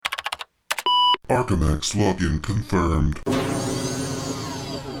Archimex login confirmed.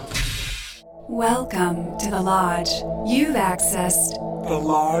 Welcome to the Lodge. You've accessed the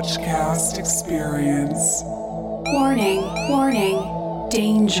Lodgecast experience. Warning, warning.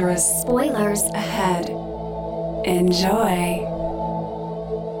 Dangerous spoilers ahead. Enjoy.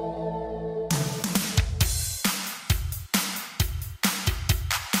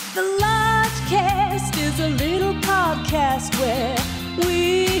 The Lodgecast is a little podcast where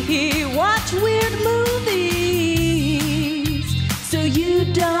we watch weird movies, so you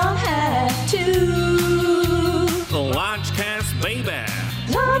don't have to. The Lodgecast, baby.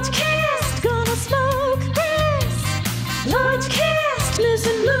 Lodgecast, gonna smoke grass. Lodgecast,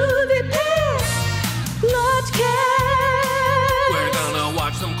 listen movie pass. Lodgecast. We're gonna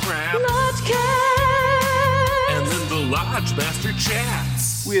watch some crap. Lodgecast. And then the Lodge Master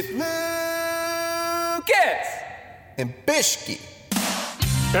chats. With Lucas and Bishki.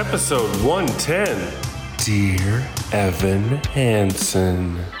 Episode 110. Dear Evan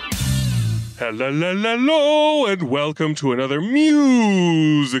Hansen. Hello, and welcome to another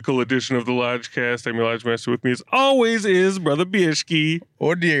musical edition of the Lodgecast. I'm your Lodge Master. With me, as always, is Brother Bishki.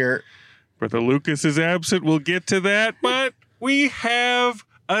 Oh, dear. Brother Lucas is absent. We'll get to that, but we have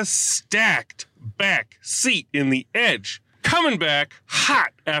a stacked back seat in the Edge. Coming back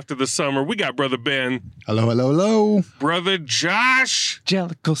hot after the summer, we got Brother Ben. Hello. Brother Josh.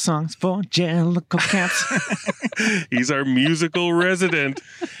 Jellicle songs for Jellicle cats. He's our musical resident.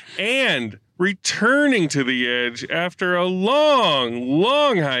 And returning to the Edge after a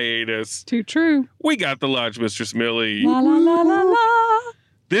long hiatus. Too true. We got the Lodge Mistress Millie. La la la la la.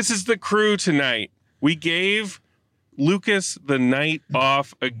 This is the crew tonight. We gave Lucas the night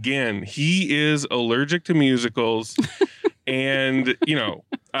off again. He is allergic to musicals. And,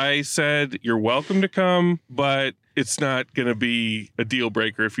 I said, you're welcome to come, but it's not going to be a deal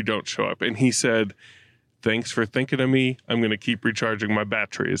breaker if you don't show up. And he said, thanks for thinking of me. I'm going to keep recharging my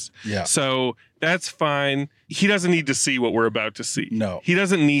batteries. Yeah. So that's fine. He doesn't need to see what we're about to see. No. He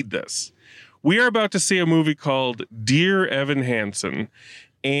doesn't need this. We are about to see a movie called Dear Evan Hansen.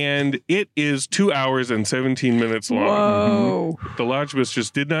 And it is 2 hours and 17 minutes long. Whoa. The Lodge Mistress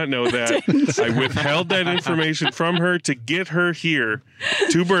did not know that. I withheld that information from her to get her here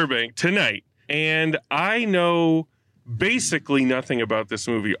to Burbank tonight. And I know basically nothing about this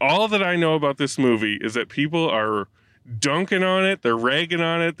movie. All that I know about this movie is that people are dunking on it. They're ragging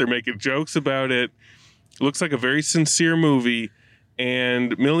on it. They're making jokes about it. It looks like a very sincere movie.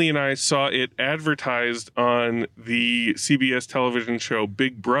 And Millie and I saw it advertised on the CBS television show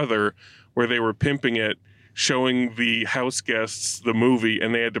Big Brother, where they were pimping it, showing the house guests the movie,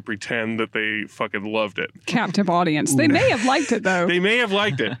 and they had to pretend that they fucking loved it. Captive audience. They may have liked it, though. They may have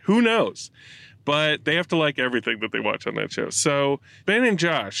liked it. Who knows? But they have to like everything that they watch on that show. So, Ben and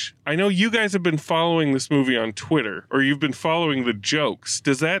Josh, I know you guys have been following this movie on Twitter, or you've been following the jokes.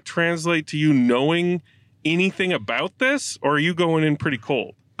 Does that translate to you knowing anything about this, or are you going in pretty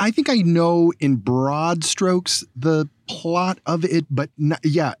cold? I think I know in broad strokes the plot of it, but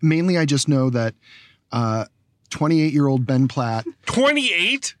mainly I just know that 28-year-old Ben Platt.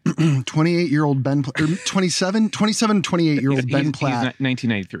 28? 28-year-old Ben Platt. 28-year-old Ben Platt. He's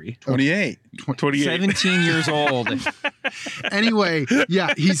 1993. 28. 28. 17 years old. Anyway,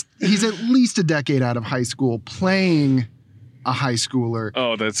 he's at least a decade out of high school playing a high schooler.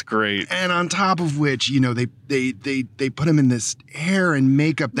 Oh, that's great. And on top of which, they put him in this hair and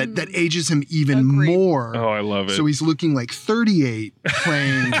makeup that ages him even more. Oh, I love it. So he's looking like 38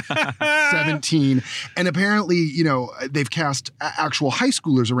 playing 17. And apparently, they've cast actual high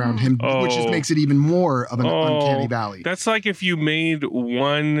schoolers around him, which just makes it even more of an uncanny valley. That's like if you made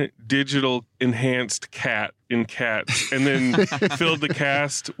one digital enhanced cat in Cats and then filled the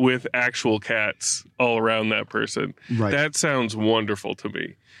cast with actual cats all around that person. Right. That sounds wonderful to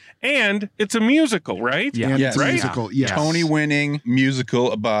me. And it's a musical, right? Yeah. Yes. It's a musical. Yes. Tony-winning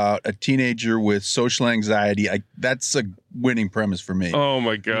musical about a teenager with social anxiety. That's a winning premise for me. Oh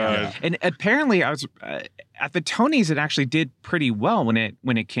my God. Yeah. And apparently I was at the Tonys, it actually did pretty well when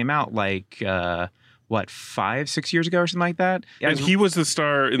it came out, like 5-6 years ago or something like that. And he was the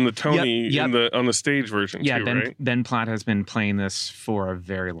star in the Tony Yep. on the stage version too, right? Ben Platt has been playing this for a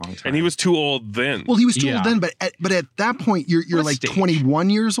very long time. And he was too old then. Well, he was too old then, but at that point, you're What like stage? 21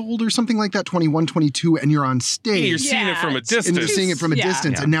 years old or something like that, 21, 22, and you're on stage. Yeah, you're seeing it from a distance. And you're seeing it from a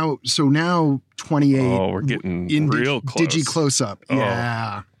distance. Yeah. And now 28. Oh, we're getting in real close. Digi close up. Oh.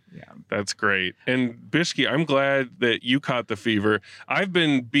 Yeah. That's great. And Bishki, I'm glad that you caught the fever. I've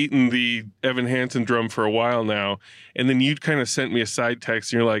been beating the Evan Hansen drum for a while now. And then you kind of sent me a side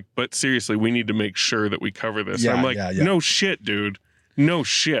text and you're like, but seriously, we need to make sure that we cover this. Yeah, I'm like, yeah. no shit, dude. No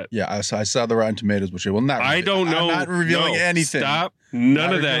shit. Yeah, I saw the Rotten Tomatoes, which I will not. I don't know. I'm not revealing anything. Stop. None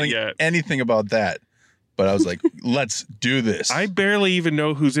Not of that revealing yet. Anything about that. But I was like, let's do this. I barely even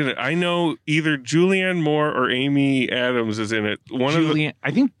know who's in it. I know either Julianne Moore or Amy Adams is in it.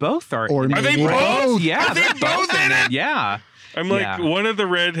 I think both are. Or Are they maybe- both? Yeah, Are they both in it? Yeah. I'm like, Yeah. one of the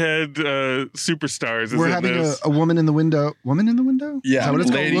redhead superstars is We're in having this. a woman in the window. Woman in the window? Yeah, Is that what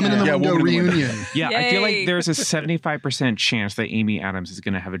it's lady- called? Woman in the yeah, window woman in the window. reunion. Yeah, I feel Yay. like there's a 75% chance that Amy Adams is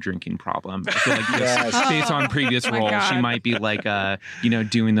going to have a drinking problem. I feel like Yes. just based on previous Oh my roles, she God. might be like,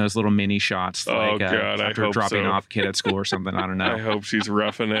 doing those little mini shots, Oh, like God, I after hope dropping so. off kid at school or something. I don't know. I hope she's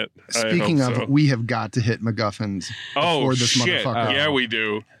roughing it. Speaking I of, hope so. we have got to hit MacGuffins before this shit. motherfucker. Yeah, we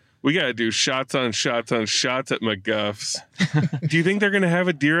do. We got to do shots on shots on shots at McGuff's. Do you think they're going to have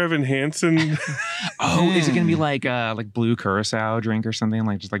a Dear Evan Hansen? Oh, is it going to be like blue curacao drink or something,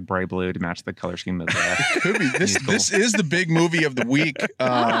 like just like bright blue to match the color scheme of the Could be. This is the big movie of the week.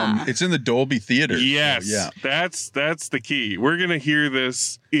 It's in the Dolby Theater. Yes. So, yeah. That's the key. We're going to hear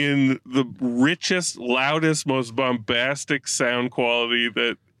this in the richest, loudest, most bombastic sound quality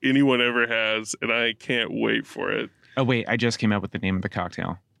that anyone ever has, and I can't wait for it. Oh wait, I just came up with the name of the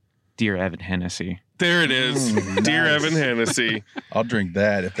cocktail. Dear Evan Hennessy. There it is. Dear nice. Evan Hennessy. I'll drink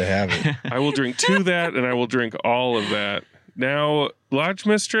that if they have it. I will drink to that, and I will drink all of that. Now, Lodge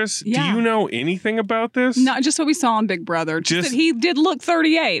Mistress, Yeah. do you know anything about this? Not just what we saw on Big Brother, just that he did look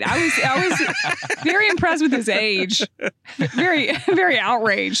 38. I was very impressed with his age. Very, very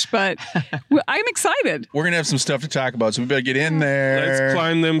outraged, but I'm excited. We're going to have some stuff to talk about, so we better get in there. Let's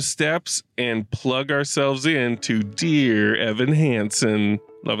climb them steps and plug ourselves in to Dear Evan Hansen.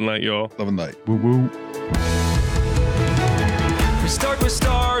 Love and light, y'all. Love and light. Woo woo. We start with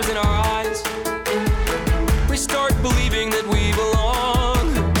stars in our eyes. We start believing that we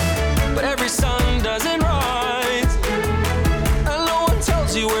belong. But every sun doesn't rise. And no one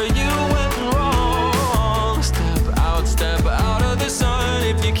tells you where you went wrong. Step out of the sun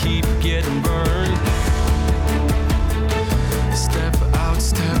if you keep getting burned. Step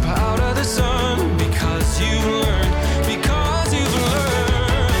out of the sun because you learned. Because you've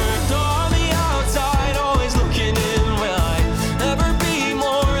learned. On the outside, always looking in. Will I ever be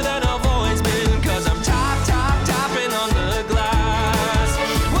more than I've always been? Cause I'm tapping on the glass.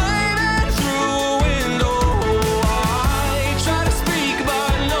 Waving through a window. I try to speak,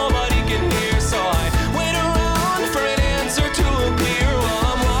 but nobody can hear. So I wait around for an answer to appear while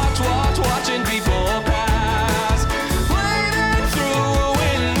I'm watching people pass. Waving through a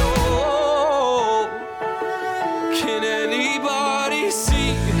window. Can anybody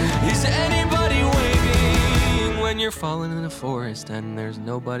see? Is anybody waving when you're falling in a forest and there's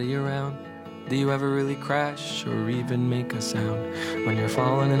nobody around? Do you ever really crash or even make a sound? When you're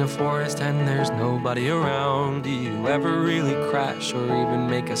falling in a forest and there's nobody around, do you ever really crash or even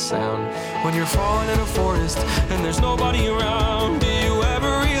make a sound? When you're falling in a forest and there's nobody around, do you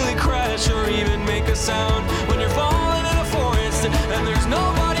ever really crash or even make a sound? When you're falling in a forest and there's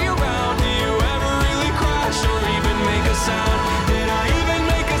nobody around, do you ever really crash or even make a sound? Did I even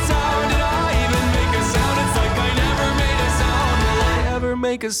make a sound? Did I even make a sound? It's like I never made a sound. Will I ever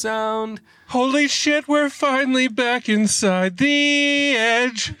make a sound? Holy shit, we're finally back inside the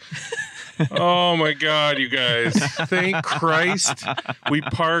edge. Oh my God, you guys. Thank Christ we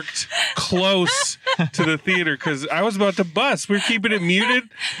parked close to the theater because I was about to bust. We're keeping it muted.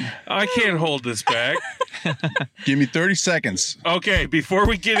 I can't hold this back. Give me 30 seconds. Okay, before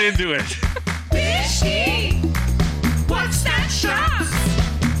we get into it. Fishy! What's that shot?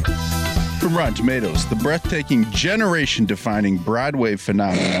 From Rotten Tomatoes, the breathtaking, generation-defining Broadway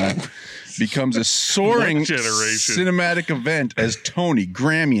phenomenon becomes a soaring What generation? cinematic event as Tony,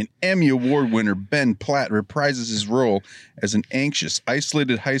 Grammy, and Emmy Award winner Ben Platt reprises his role as an anxious,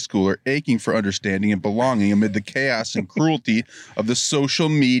 isolated high schooler aching for understanding and belonging amid the chaos and cruelty of the social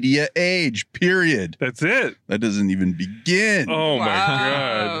media age, period. That's it. That doesn't even begin. Oh my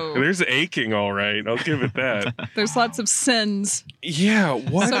Wow. God. There's aching, all right. I'll give it that. There's lots of sins, Yeah,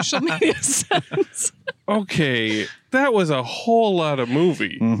 what? social media sins. Okay, that was a whole lot of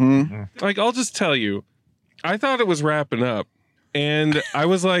movie. Mm-hmm. Like, I'll just tell you, I thought it was wrapping up. And I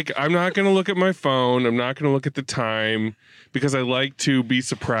was like, I'm not going to look at my phone. I'm not going to look at the time because I like to be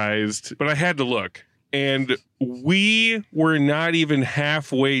surprised. But I had to look. And we were not even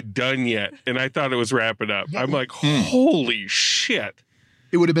halfway done yet. And I thought it was wrapping up. I'm like, holy shit.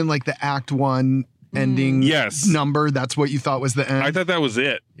 It would have been like the act one ending Yes. number. That's what you thought was the end. I thought that was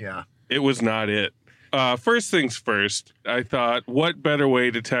it. yeah. It was not it. First things first, I thought, what better way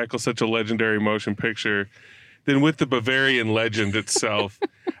to tackle such a legendary motion picture than with the Bavarian Legend itself.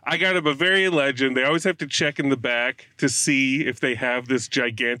 I got a Bavarian Legend. They always have to check in the back to see if they have this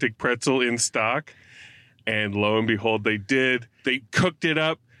gigantic pretzel in stock. And lo and behold, they did. They cooked it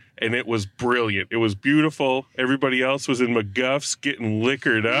up, and it was brilliant. It was beautiful. Everybody else was in McGuff's getting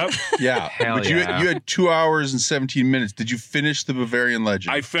liquored up. Yeah. But you had 2 hours and 17 minutes. Did you finish the Bavarian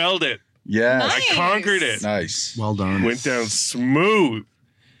Legend? I felt it. Yeah. Nice. I conquered it. Nice. Well done. Went down smooth.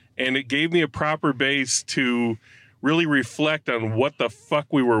 And it gave me a proper base to really reflect on what the fuck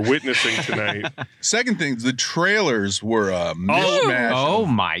we were witnessing tonight. Second thing, the trailers were a mishmash. Oh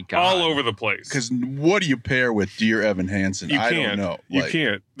my God. All over the place. Because what do you pair with Dear Evan Hansen? I don't know. You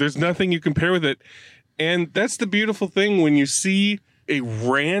can't. There's nothing you can pair with it. And that's the beautiful thing when you see a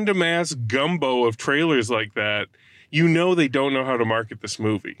random ass gumbo of trailers like that, you know they don't know how to market this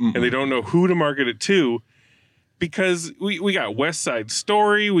movie. Mm-mm. And they don't know who to market it to. Because we got West Side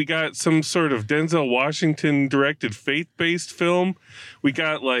Story, we got some sort of Denzel Washington directed faith-based film, we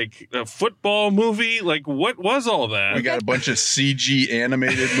got like a football movie. Like, what was all that? We got a bunch of CG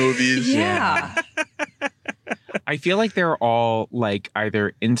animated movies. Yeah. I feel like they're all like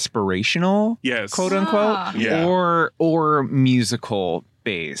either inspirational, yes, quote unquote, Yeah. or musical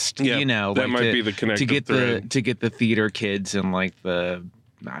based. Yeah, you know, that like might be the connective thread. to get the theater kids and like the.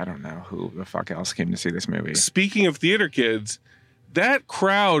 I don't know who the fuck else came to see this movie. Speaking of theater kids, that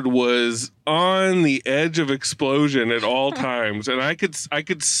crowd was on the edge of explosion at all times, and I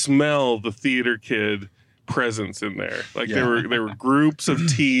could smell the theater kid presence in there. Like there were groups of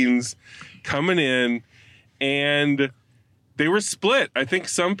teens coming in, and they were split. I think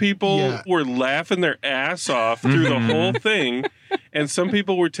some people were laughing their ass off through the whole thing, and some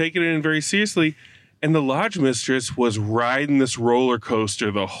people were taking it in very seriously. And the lodge mistress was riding this roller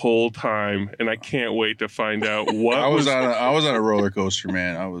coaster the whole time, and I can't wait to find out what I was on a roller coaster,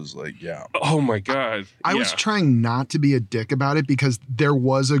 man. I was like, yeah. Oh my God. I was trying not to be a dick about it because there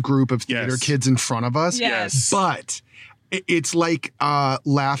was a group of theater kids in front of us. Yes. But it's like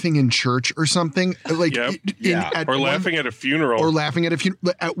laughing in church or something. Like or laughing at a funeral. Or laughing at a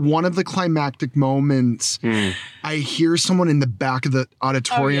funeral. At one of the climactic moments, I hear someone in the back of the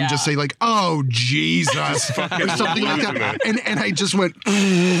auditorium just say like, "Oh Jesus," or something like that. And I just went,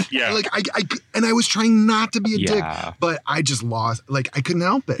 like I was trying not to be a dick, but I just lost. Like I couldn't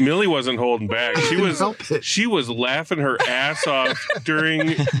help it. Millie wasn't holding back. She was laughing her ass off during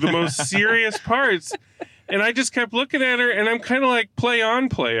the most serious parts. And I just kept looking at her, and I'm kind of like, play on,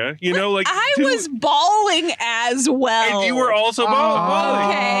 playa. You know, like... I was bawling as well. And you were also bawling.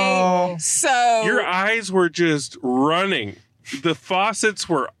 Okay, so... Your eyes were just running. The faucets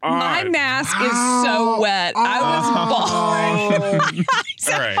were on. My mask is so wet. I was bawling.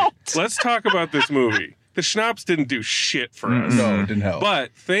 All right, let's talk about this movie. The schnapps didn't do shit for us. No, it didn't help.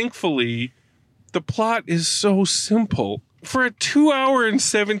 But thankfully, the plot is so simple. For a 2 hour and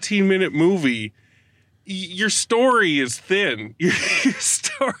 17-minute movie... Your story is thin. Your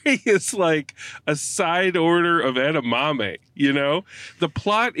story is like a side order of edamame, you know? The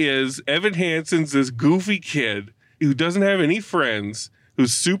plot is Evan Hansen's this goofy kid who doesn't have any friends,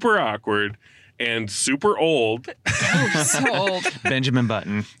 who's super awkward and super old. So old. Benjamin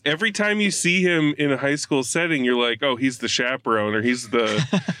Button. Every time you see him in a high school setting, you're like, oh, he's the chaperone or he's like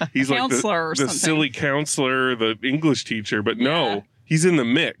the silly counselor, the English teacher. But no, he's in the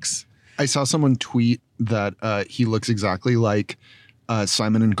mix. I saw someone tweet that he looks exactly like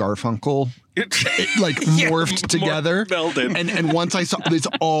Simon and Garfunkel, like morphed together. And once I saw, that's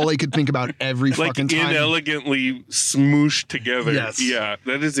all I could think about every fucking time. Inelegantly smooshed together. Yes. Yeah,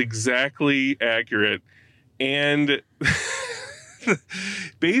 that is exactly accurate. And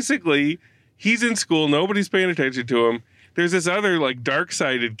basically, he's in school. Nobody's paying attention to him. There's this other like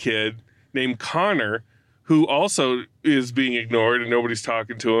dark-sided kid named Connor who also is being ignored and nobody's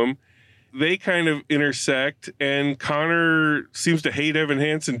talking to him. They kind of intersect, and Connor seems to hate Evan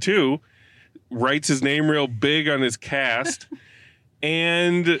Hansen too, writes his name real big on his cast,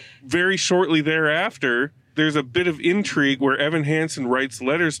 and very shortly thereafter, there's a bit of intrigue where Evan Hansen writes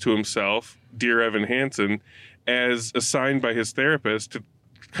letters to himself, Dear Evan Hansen, as assigned by his therapist to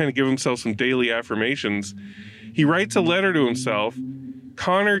kind of give himself some daily affirmations. He writes a letter to himself.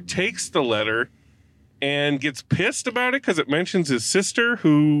 Connor takes the letter and gets pissed about it because it mentions his sister,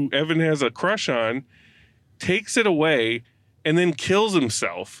 who Evan has a crush on, takes it away, and then kills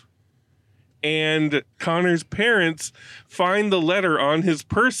himself. And Connor's parents find the letter on his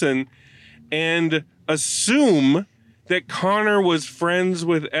person and assume that Connor was friends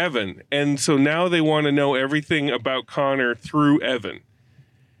with Evan. And so now they want to know everything about Connor through Evan.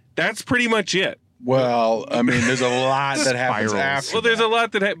 That's pretty much it. Well, I mean, there's a lot that happens after. Well, there's a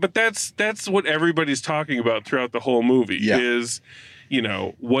lot but that's what everybody's talking about throughout the whole movie. Yeah. Is, you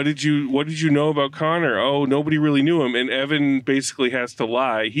know, what did you know about Connor? Oh, nobody really knew him, and Evan basically has to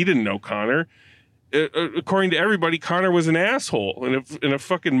lie. He didn't know Connor. According to everybody, Connor was an asshole and a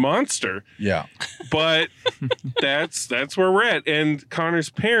fucking monster. Yeah. But that's where we're at. And Connor's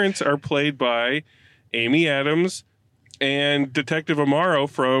parents are played by Amy Adams and Detective Amaro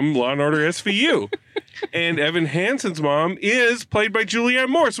from Law & Order SVU. And Evan Hansen's mom is played by Julianne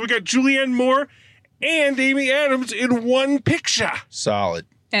Moore. So we got Julianne Moore and Amy Adams in one picture. Solid.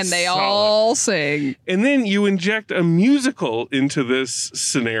 And they all sing. And then you inject a musical into this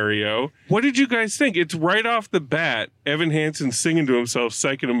scenario. What did you guys think? It's right off the bat, Evan Hansen singing to himself,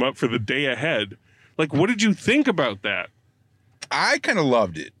 psyching him up for the day ahead. Like, what did you think about that? I kind of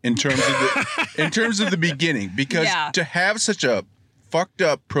loved it in terms of the beginning, because to have such a fucked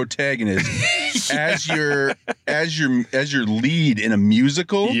up protagonist as your lead in a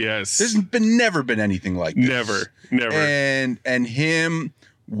musical, yes, there's never been anything like this. Never. And him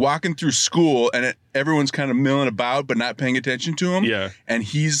walking through school and everyone's kind of milling about but not paying attention to him. Yeah. And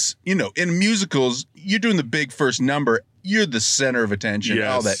he's, you know, in musicals, you're doing the big first number, you're the center of attention,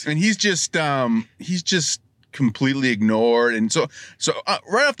 all that. And he's just completely ignored. And so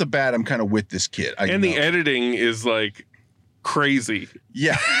right off the bat, I'm kind of with this kid. The editing is like crazy.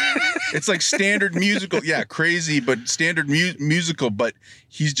 Yeah. It's like standard musical. Yeah, crazy, but standard musical. But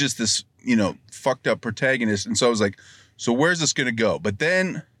he's just this, you know, fucked up protagonist. And so I was like, so where's this going to go? But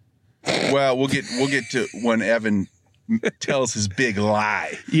then, well, we'll get to when Evan tells his big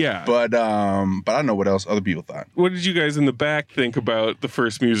lie. Yeah. But I don't know what else other people thought. What did you guys in the back think about the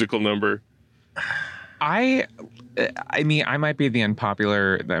first musical number? I mean, I might be the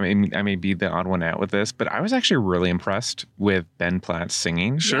unpopular. I may be the odd one out with this, but I was actually really impressed with Ben Platt's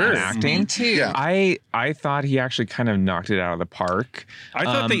singing and acting. Me too. Yeah. I thought he actually kind of knocked it out of the park. I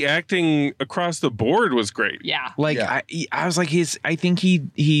thought the acting across the board was great. Yeah. Like I was like I think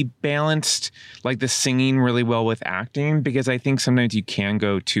he balanced like the singing really well with acting, because I think sometimes you can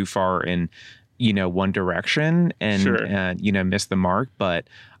go too far in, you know, one direction and you know, miss the mark, but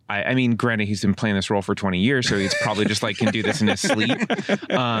I mean, granted, he's been playing this role for 20 years, so he's probably just like can do this in his sleep.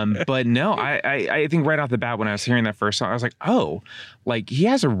 But no, I think right off the bat when I was hearing that first song, I was like, oh, like he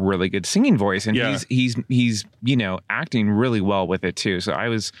has a really good singing voice, and he's you know, acting really well with it too. So I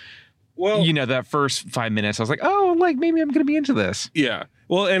was, you know, that first 5 minutes, I was like, oh, like maybe I'm going to be into this. Yeah.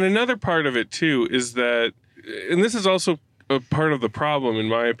 Well, and another part of it too is that, and this is also a part of the problem, in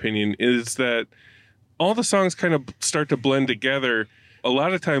my opinion, is that all the songs kind of start to blend together. A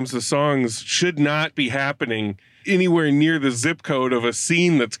lot of times the songs should not be happening anywhere near the zip code of a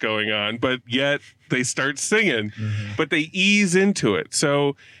scene that's going on, but yet they start singing, but they ease into it.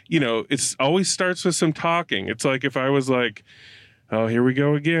 So, you know, it's always starts with some talking. It's like if I was like, oh, here we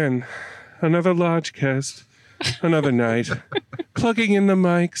go again. Another Lodgecast, another night, plugging in the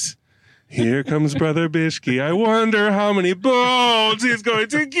mics. Here comes Brother Bishke. I wonder how many bones he's going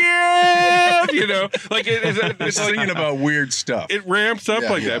to give. You know, like it's singing about weird stuff. It ramps up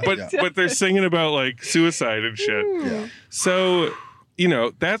like that, but they're singing about like suicide and shit. Yeah. So, you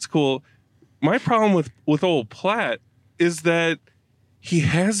know, that's cool. My problem with old Platt is that he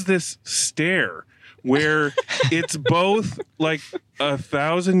has this stare where it's both like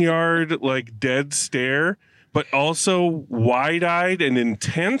 1,000-yard like dead stare, but also wide-eyed and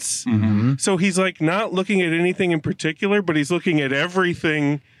intense. Mm-hmm. So he's like not looking at anything in particular, but he's looking at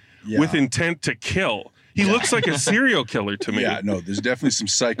everything with intent to kill. He looks like a serial killer to me. Yeah, no, there's definitely some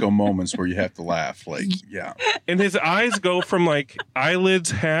psycho moments where you have to laugh. Like, yeah. And his eyes go from like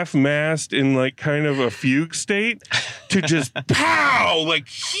eyelids half-masked in like kind of a fugue state to just pow, like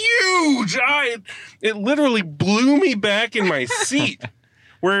huge eye. It literally blew me back in my seat,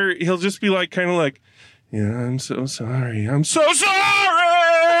 where he'll just be like kind of like, yeah, I'm so sorry. I'm so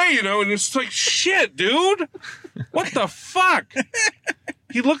sorry. You know, and it's like, shit, dude. What the fuck?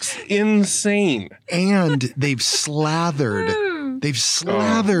 He looks insane. And they've slathered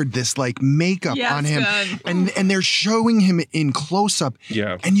this like makeup on him. And they're showing him in close up.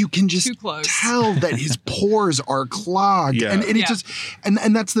 Yeah. And you can just tell that his pores are clogged. Yeah. And it just and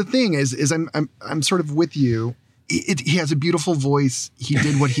that's the thing is I'm sort of with you. he has a beautiful voice. He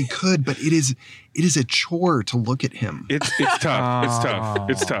did what he could, but it is a chore to look at him. It's tough. It's tough.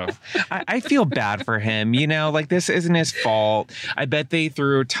 It's tough. I feel bad for him. Like this isn't his fault. I bet they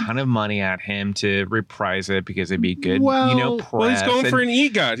threw a ton of money at him to reprise it because it'd be good, press. Well, he's going for an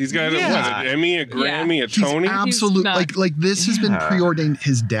EGOT. He's got an Emmy, a Grammy, a Tony. Absolutely. Like this has been preordained.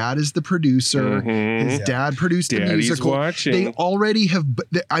 His dad is the producer. His dad produced the musical. Watching. They already have.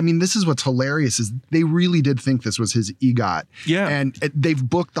 I mean, this is what's hilarious is they really did think this was his EGOT. Yeah. And they've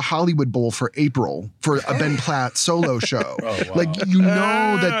booked the Hollywood Bowl for April for a Ben Platt solo show. Oh, wow. Like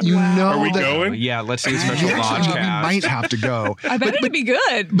Are we going? Yeah, let's do a special Lodge we cast. might have to go. I bet it'd be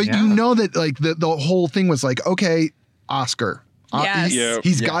good. But you know that like the whole thing was like, okay, Oscar. Yes.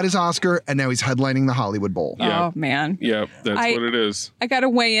 He's got his Oscar, and now he's headlining the Hollywood Bowl. Oh, man. Yeah, that's what it is. I got to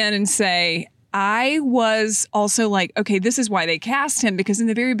weigh in and say, I was also like, okay, this is why they cast him, because in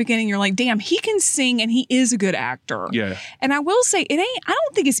the very beginning, you're like, damn, he can sing and he is a good actor. Yeah. And I will say, I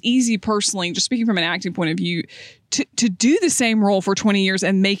don't think it's easy personally, just speaking from an acting point of view, to do the same role for 20 years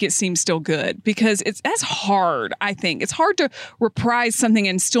and make it seem still good, because that's hard. I think it's hard to reprise something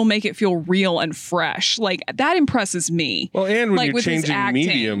and still make it feel real and fresh. Like that impresses me. Well, and when like, you're with his changing acting.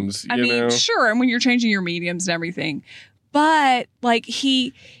 mediums, I mean, sure, and when you're changing your mediums and everything. But like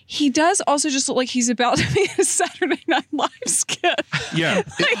he does also just look like he's about to be a Saturday Night Live skit. Yeah,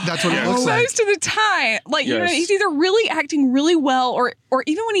 that's what it looks like. Most of the time, like you know, he's either really acting really well, or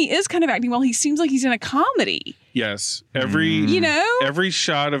even when he is kind of acting well, he seems like he's in a comedy. Yes, every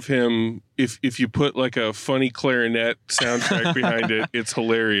shot of him, if you put like a funny clarinet soundtrack behind it, it's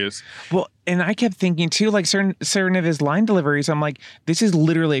hilarious. Well, and I kept thinking too, like certain of his line deliveries, I'm like, this is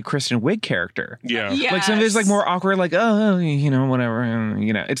literally a Kristen Wiig character. Yeah, yes. Like some of his like more awkward, like whatever,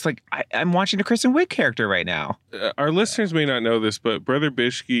 it's like I'm watching a Kristen Wiig character right now. Our listeners may not know this, but Brother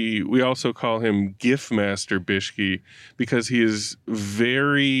Bishke, we also call him GIF Master Bishke because he is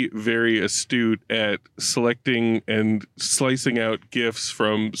very, very astute at selecting and slicing out GIFs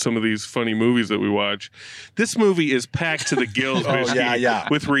from some of these funny movies that we watch. This movie is packed to the gills, Bishke,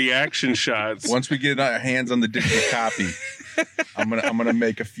 with reaction shots. Once we get our hands on the digital copy, I'm gonna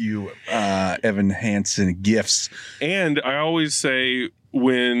make a few Evan Hansen GIFs. And I always say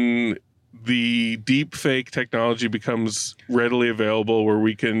when the deep fake technology becomes readily available where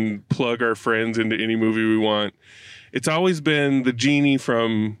we can plug our friends into any movie we want, it's always been the genie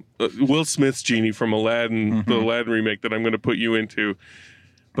from Will Smith's genie from Aladdin, the Aladdin remake that I'm going to put you into.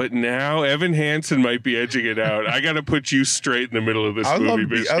 But now Evan Hansen might be edging it out. I got to put you straight in the middle of this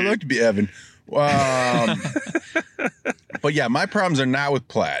movie. I'd like to be Evan. But yeah, my problems are not with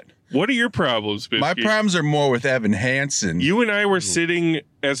Platt. What are your problems, Bishke? My problems are more with Evan Hansen. You and I were sitting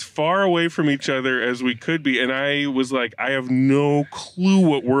as far away from each other as we could be, and I was like, I have no clue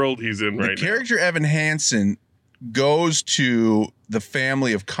what world he's in right now. The character Evan Hansen goes to the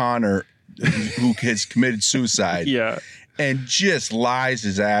family of Connor who has committed suicide. Yeah. And just lies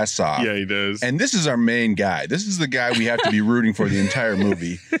his ass off. Yeah, he does. And this is our main guy. This is the guy we have to be rooting for the entire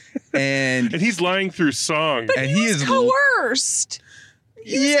movie. And he's lying through song. But he is coerced.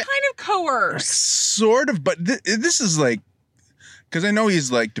 He was kind of coerced. Sort of, but this is like, because I know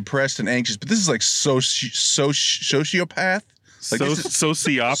he's like depressed and anxious, but this is like sociopath. Like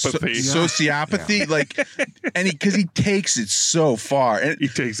sociopathy. Sociopathy. Like, and because he takes it so far. And he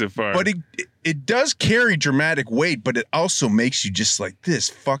takes it far. But it does carry dramatic weight, but it also makes you just like, this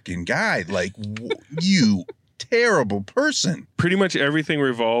fucking guy, like, you terrible person. Pretty much everything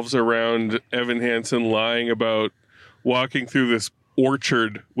revolves around Evan Hansen lying about walking through this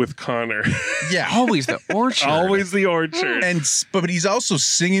orchard with Connor. Yeah. Always the orchard. Always the orchard. But he's also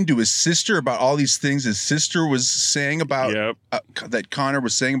singing to his sister about all these things his sister was saying about, that Connor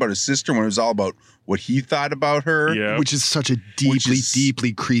was saying about his sister when it was all about what he thought about her. Yeah. Which is such a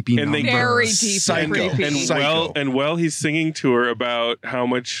deeply creepy number. Very deeply creepy. And while he's singing to her about how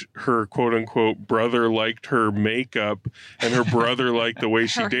much her quote unquote brother liked her makeup and her brother liked the way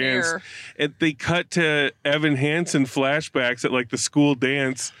she danced, and they cut to Evan Hansen flashbacks at like the school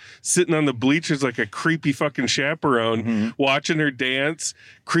dance, sitting on the bleachers like a creepy fucking chaperone, watching her dance,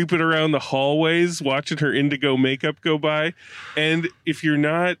 creeping around the hallways, watching her indigo makeup go by. And if you're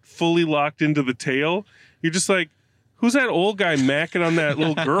not fully locked into the tale, you're just like, who's that old guy macking on that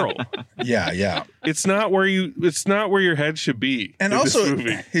little girl? Yeah. It's not where your head should be. And also,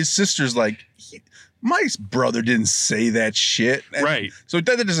 his sister's like, my brother didn't say that shit. And right. So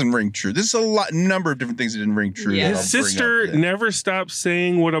that doesn't ring true. There's a number of different things that didn't ring true. Yeah. His sister never stopped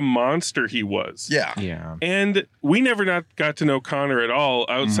saying what a monster he was. Yeah. And we never got to know Connor at all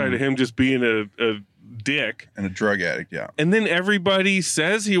outside of him just being a dick. And a drug addict, yeah. And then everybody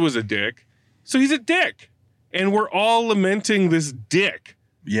says he was a dick. So he's a dick. And we're all lamenting this dick.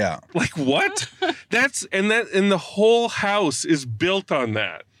 Yeah. Like what? And the whole house is built on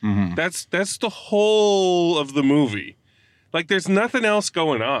that. Mm-hmm. That's the whole of the movie. Like there's nothing else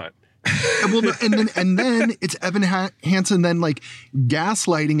going on. Well, and then it's Evan Hansen then like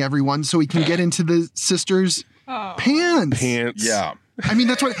gaslighting everyone so he can get into the sister's pants. Yeah. I mean,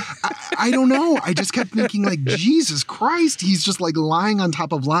 that's what I don't know. I just kept thinking like, Jesus Christ, he's just like lying on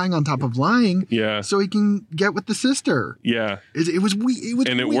top of lying on top of lying. Yeah. So he can get with the sister. Yeah. It was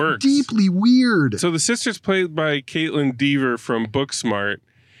and it works. Deeply weird. So the sister's played by Caitlin Dever from Booksmart,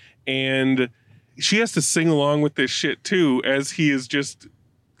 and she has to sing along with this shit too, as he is just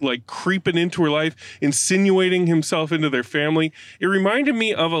like creeping into her life, insinuating himself into their family. It reminded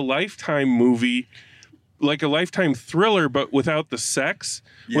me of a Lifetime movie, like a Lifetime thriller, but without the sex.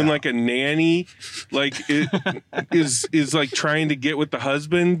 Yeah. When like a nanny like is like trying to get with the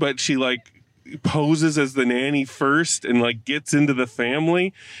husband, but she like poses as the nanny first and like gets into the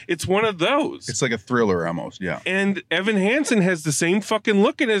family. It's one of those. It's like a thriller almost, yeah. And Evan Hansen has the same fucking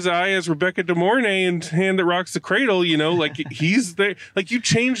look in his eye as Rebecca De Mornay in Hand That Rocks the Cradle, you know, like he's there. Like you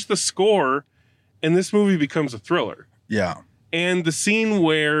change the score and this movie becomes a thriller. Yeah. And the scene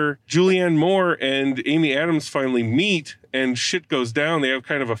where Julianne Moore and Amy Adams finally meet and shit goes down, they have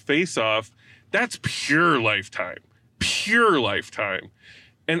kind of a face-off. That's pure Lifetime. Pure Lifetime.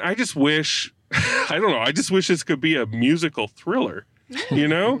 And I just wish, I don't know, I just wish this could be a musical thriller, you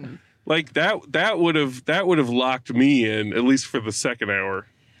know? Like that would have locked me in, at least for the second hour.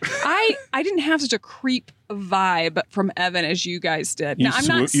 I didn't have such a creep vibe from Evan as you guys did. Now, I'm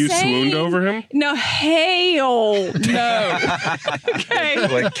not you saying, swooned over him? No, hell no. Okay.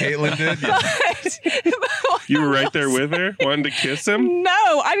 Like Caitlin did? Yeah. You were right there with her, wanting to kiss him?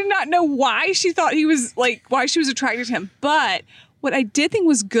 No, I did not know why she thought he was like, why she was attracted to him. But what I did think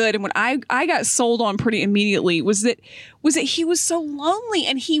was good and what I got sold on pretty immediately was that he was so lonely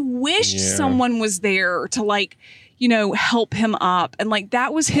and he wished someone was there to like, you know, help him up. And like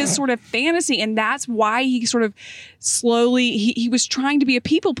that was his sort of fantasy. And that's why he sort of slowly, he was trying to be a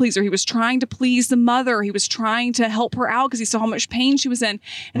people pleaser. He was trying to please the mother. He was trying to help her out because he saw how much pain she was in.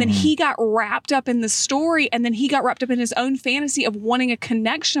 And then he got wrapped up in the story. And then he got wrapped up in his own fantasy of wanting a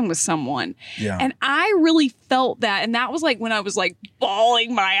connection with someone. Yeah. And I really felt that. And that was like when I was like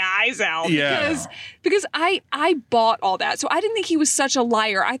bawling my eyes out. Yeah. Because I bought all that. So I didn't think he was such a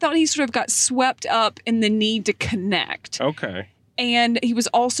liar. I thought he sort of got swept up in the need to connect. Okay. And he was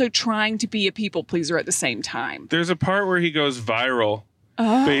also trying to be a people pleaser at the same time. There's a part where he goes viral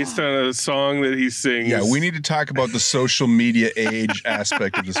based on a song that he sings. Yeah, we need to talk about the social media age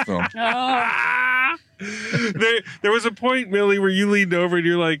aspect of this film. There was a point, Millie, where you leaned over and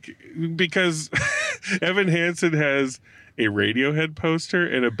you're like, because Evan Hansen has a Radiohead poster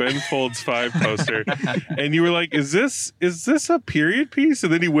and a Ben Folds 5 poster. And you were like, is this a period piece?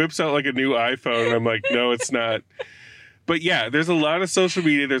 And then he whips out like a new iPhone. And I'm like, no, it's not. But yeah, there's a lot of social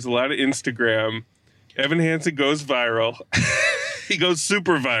media. There's a lot of Instagram. Evan Hansen goes viral. He goes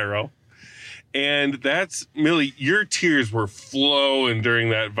super viral. And that's, Millie, your tears were flowing during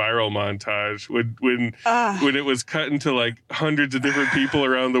that viral montage when it was cut into like hundreds of different people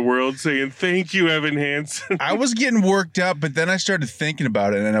around the world saying, thank you, Evan Hansen. I was getting worked up, but then I started thinking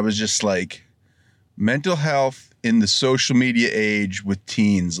about it and I was just like, mental health in the social media age with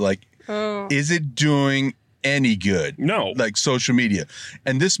teens, like, is it doing any good? No. Like social media.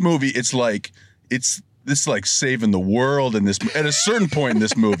 And this movie, it's like saving the world in this at a certain point in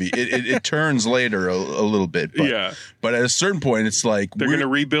this movie. It turns later a little bit. But, but at a certain point it's like they're gonna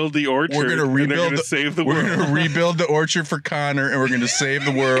rebuild the orchard. We're gonna rebuild save the world. We're gonna rebuild the orchard for Connor and we're gonna save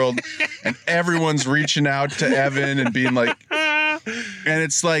the world. And everyone's reaching out to Evan and being like, and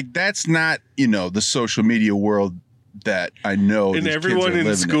it's like that's not, you know, the social media world that I know. And everyone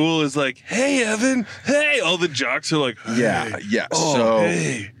in school is like, hey Evan, hey, all the jocks are like, hey. Yeah. Oh, so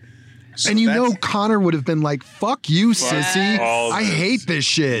hey. And you know Connor would have been like, fuck you, sissy. I hate this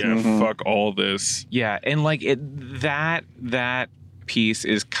shit. Yeah, fuck all this. Yeah, and like that piece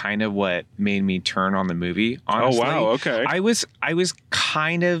is kind of what made me turn on the movie, honestly. Oh wow, okay. I was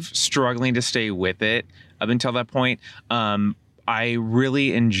kind of struggling to stay with it up until that point. I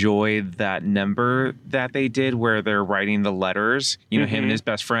really enjoyed that number that they did where they're writing the letters, you know, him and his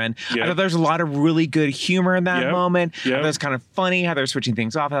best friend. Yep. I thought there's a lot of really good humor in that moment. Yep. I thought it was kind of funny how they're switching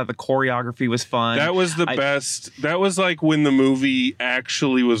things off. I thought the choreography was fun. That was the best. That was like when the movie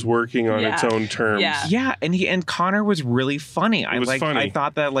actually was working on its own terms. Yeah, and Connor was really funny. It was funny. I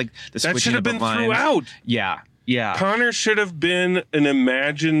thought that like the that should switching have of been the lines, throughout. Yeah. Connor should have been an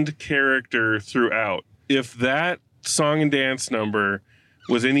imagined character throughout. If that song and dance number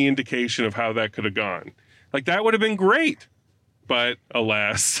was any indication of how that could have gone. Like that would have been great. But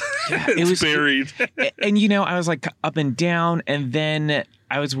alas, Yeah, it's it was buried. And I was like up and down, and then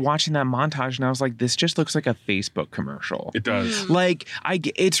I was watching that montage, and I was like, "This just looks like a Facebook commercial." It does. Like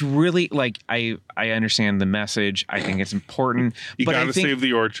it's really like I understand the message. I think it's important. You but got to save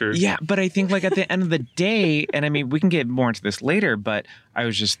the orchard. Yeah, but I think like at the end of the day, and I mean we can get more into this later, but I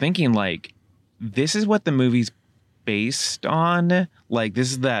was just thinking like this is what the movie's based on. Like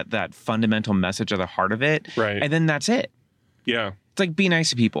this is that fundamental message at the heart of it, right? And then that's it. Yeah. It's like be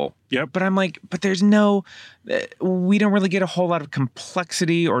nice to people. Yep. But I'm like, but there's no, we don't really get a whole lot of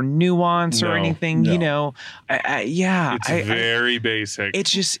complexity or nuance or anything, you know. Yeah. It's very basic.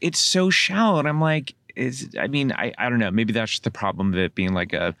 It's just, it's so shallow. And I'm like, I don't know. Maybe that's just the problem of it being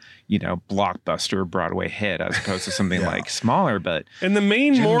like a, blockbuster Broadway hit as opposed to something like smaller. But and the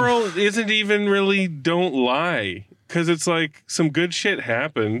main moral isn't even really don't lie, because it's like some good shit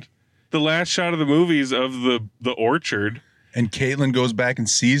happened. The last shot of the movie is of the orchard. And Caitlin goes back and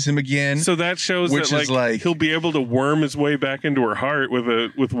sees him again. So that shows which that is like he'll be able to worm his way back into her heart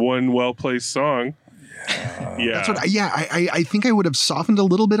with one well-placed song. Yeah. That's what I think I would have softened a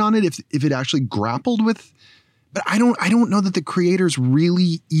little bit on it if it actually grappled with, but I don't know that the creators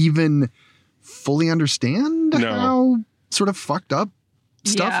really even fully understand how sort of fucked up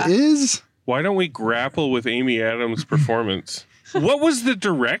stuff is. Why don't we grapple with Amy Adams' performance? What was the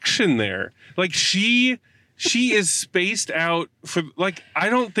direction there? Like she is spaced out for like, I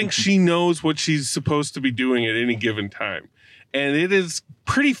don't think she knows what she's supposed to be doing at any given time. And it is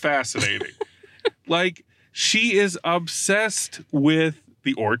pretty fascinating. Like she is obsessed with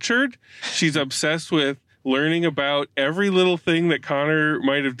the orchard. She's obsessed with learning about every little thing that Connor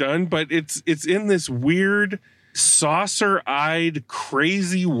might have done, but it's in this weird saucer-eyed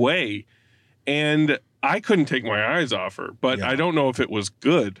crazy way. And I couldn't take my eyes off her, but I don't know if it was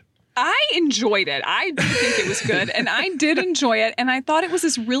good. I enjoyed it. I do think it was good, and I did enjoy it. And I thought it was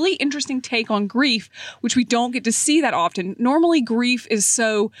this really interesting take on grief, which we don't get to see that often. Normally, grief is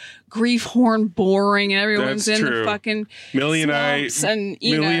so grief horn boring, and everyone's That's in true. the fucking Millie and I,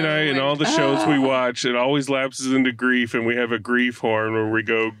 and all the shows we watch, it always lapses into grief, and we have a grief horn where we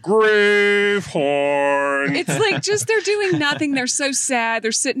go, grief horn. It's like just they're doing nothing. They're so sad.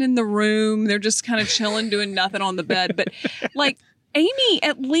 They're sitting in the room. They're just kind of chilling, doing nothing on the bed. But like, Amy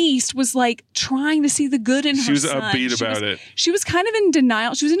at least was like trying to see the good in her son. She was upbeat about it. She was kind of in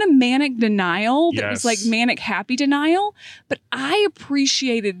denial. She was in a manic denial that was like manic happy denial. But I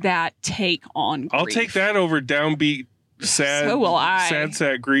appreciated that take on grief. I'll take that over downbeat, sad, So will I.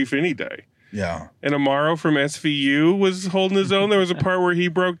 sad grief any day. Yeah. And Amaro from SVU was holding his own. There was a part where he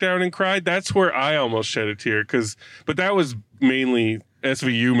broke down and cried. That's where I almost shed a tear, but that was mainly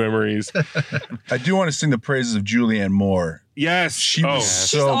SVU memories. I do want to sing the praises of Julianne Moore. Yes. She was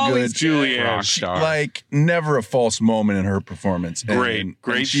so good. Julianne. She, like, never a false moment in her performance.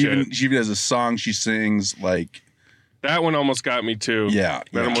 Great she even has a song she sings, like... That one almost got me too. Yeah.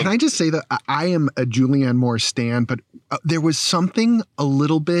 Can I just say that I am a Julianne Moore stan, but there was something a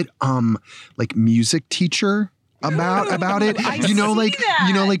little bit like music teacher about it.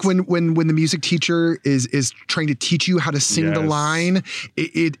 Like when the music teacher is trying to teach you how to sing the line,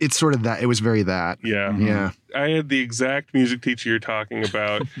 it's sort of that. It was very that. Yeah. Yeah. I had the exact music teacher you're talking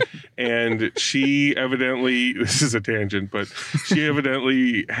about, and she evidently, this is a tangent, but she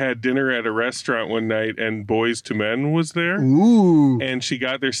evidently had dinner at a restaurant one night, and Boys to Men was there. Ooh. And she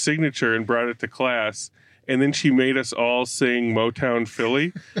got their signature and brought it to class, and then she made us all sing Motown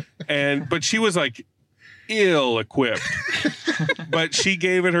Philly, but she was like ill-equipped, but she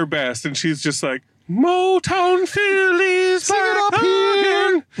gave it her best, and she's just like, Motown Phillies, sing it up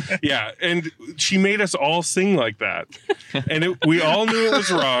here. Yeah, and she made us all sing like that, and we all knew it was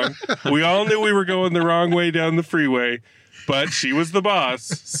wrong. We all knew we were going the wrong way down the freeway, but she was the boss,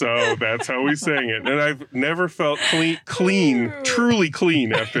 so that's how we sang it. And I've never felt clean, truly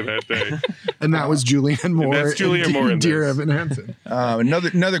clean after that day. And that was Julianne Moore. And that's Julianne Moore in Dear this. Evan Hansen.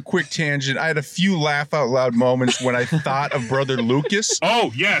 Another quick tangent. I had a few laugh out loud moments when I thought of Brother Lucas.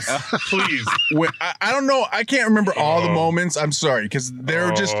 Oh, yes, please. I don't know. I can't remember all the moments. I'm sorry, because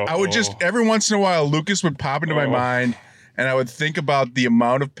I would just, every once in a while, Lucas would pop into my mind, and I would think about the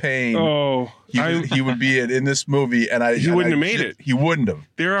amount of pain he would be in this movie, and he wouldn't have made it. He wouldn't have.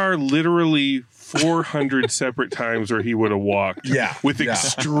 There are literally 400 separate times where he would have walked with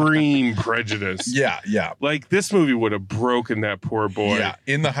extreme prejudice. Yeah. Like, this movie would have broken that poor boy. Yeah,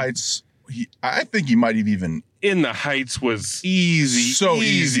 In the Heights, I think he might have even... In the Heights was easy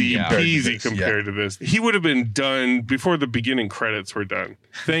peasy compared to this. He would have been done before the beginning credits were done.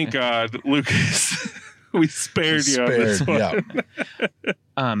 Thank God, Lucas. We spared you on this one.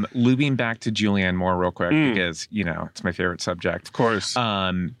 Looping back to Julianne Moore real quick because, it's my favorite subject. Of course.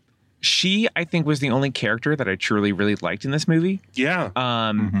 She, I think, was the only character that I truly really liked in this movie. Yeah.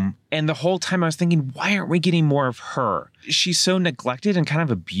 And the whole time I was thinking, why aren't we getting more of her? She's so neglected and kind of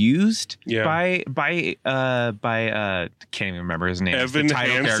abused by can't even remember his name. Evan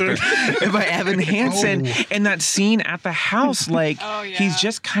Hansen. By Evan Hansen. And that scene at the house, he's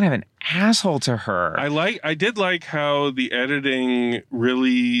just kind of an asshole to her. I did like how the editing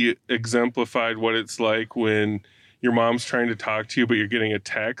really exemplified what it's like when your mom's trying to talk to you, but you're getting a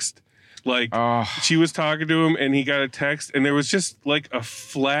text. She was talking to him and he got a text and there was just like a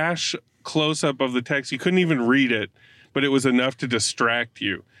flash close up of the text. You couldn't even read it, but it was enough to distract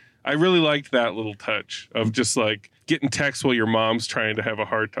you. I really liked that little touch of just like getting text while your mom's trying to have a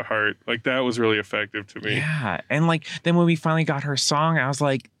heart to heart. Like that was really effective to me. Yeah. And then when we finally got her song, I was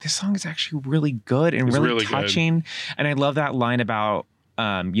like, this song is actually really good and really touching. Good. And I love that line about,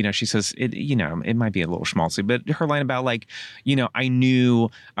 she says it might be a little schmaltzy, but her line about I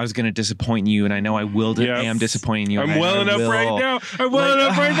knew I was going to disappoint you and I know I am disappointing you. I'm welling up right now. I'm welling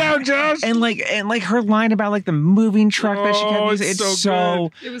up right now, Josh. And her line about the moving truck that she kept using. It's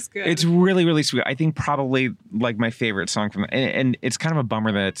so it was good. It's really, really sweet. I think probably my favorite song from and it's kind of a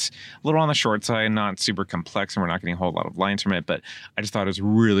bummer that it's a little on the short side, not super complex, and we're not getting a whole lot of lines from it, but I just thought it was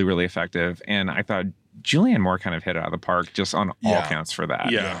really, really effective. And I thought Julianne Moore kind of hit it out of the park just on all counts for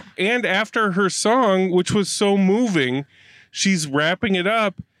that. Yeah. And after her song, which was so moving, she's wrapping it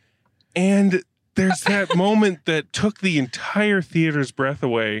up. And there's that moment that took the entire theater's breath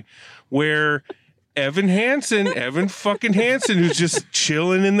away where Evan fucking Hansen, who's just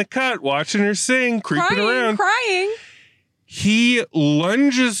chilling in the cut, watching her sing, creeping around. Crying. He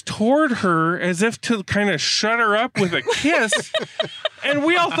lunges toward her as if to kind of shut her up with a kiss. And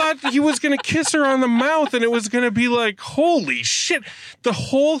we all thought he was going to kiss her on the mouth and it was going to be like, holy shit. The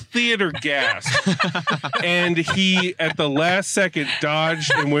whole theater gasped. And he, at the last second,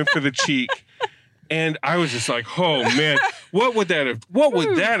 dodged and went for the cheek. And I was just like, oh man, what would that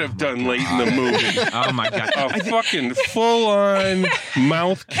have done late in the movie? Oh my God. A fucking full-on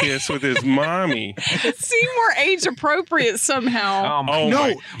mouth kiss with his mommy. It seemed more age appropriate somehow.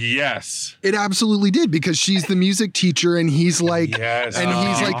 Yes. It absolutely did, because she's the music teacher and he's he's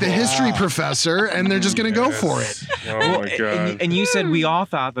the history professor, and they're just gonna go for it. Oh my God. And you said we all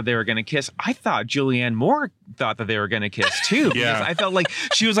thought that they were gonna kiss. I thought Julianne Moore thought that they were gonna kiss too. Because I felt like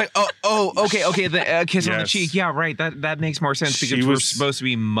she was like, okay, the kiss on the cheek. Yeah, right. That makes more sense because we're supposed to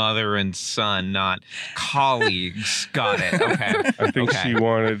be mother and son, not colleagues. Got it. Okay. I think she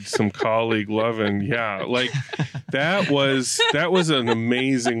wanted some colleague loving. Yeah, that was an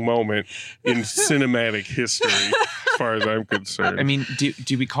amazing moment in cinematic history, as far as I'm concerned. I mean,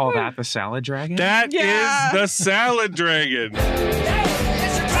 do we call that the salad dragon? That is the salad dragon.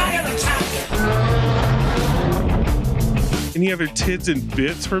 Any other tids and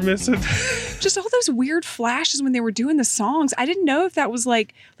bits we're missing? Just all those weird flashes when they were doing the songs. I didn't know if that was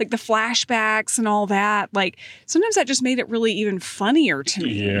like the flashbacks and all that. Sometimes that just made it really even funnier to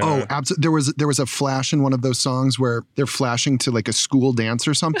me. Yeah. Oh, absolutely. There was a flash in one of those songs where they're flashing to a school dance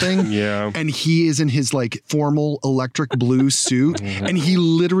or something. Yeah. And he is in his formal electric blue suit, and he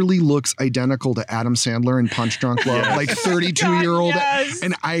literally looks identical to Adam Sandler in Punch Drunk Love, 32-year-old. Yes.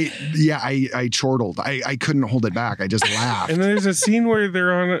 And I chortled. I couldn't hold it back. I just laughed. And there's a scene where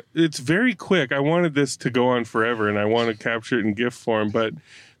they're on it's very quick. I wanted this to go on forever and I want to capture it in GIF form, but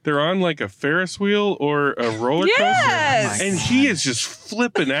they're on a Ferris wheel or a roller coaster. Yes! And he is just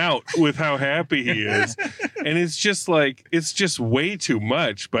flipping out with how happy he is. And it's just it's just way too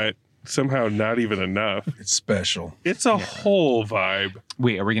much, but somehow not even enough. It's special. It's a whole vibe.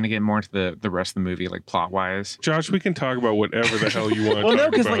 Wait, are we going to get more into the rest of the movie, plot-wise? Josh, we can talk about whatever the hell you want to well,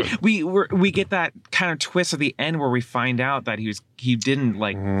 talk no, about. because we get that kind of twist at the end where we find out that he didn't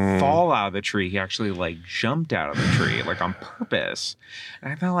fall out of the tree. He actually jumped out of the tree on purpose.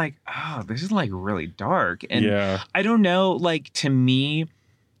 And I felt this is really dark. And I don't know, to me,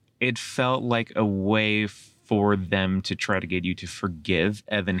 it felt like a way for them to try to get you to forgive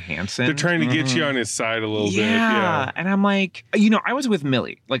Evan Hansen. They're trying to get you on his side a little bit. Yeah. And I'm I was with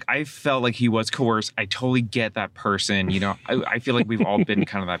Millie. I felt like he was coerced. I totally get that person. I feel like we've all been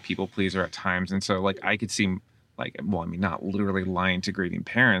kind of that people pleaser at times. And so I could see not literally lying to grieving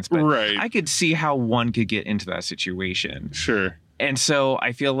parents, but I could see how one could get into that situation. Sure. And so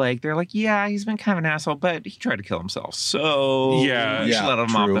I feel like they're he's been kind of an asshole, but he tried to kill himself. So we should let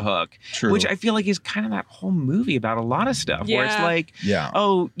him off the hook. True. Which I feel like is kind of that whole movie about a lot of stuff where it's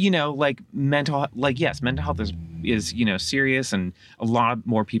mental health is serious, and a lot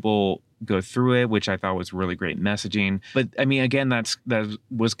more people go through it, which I thought was really great messaging. But I mean, again, that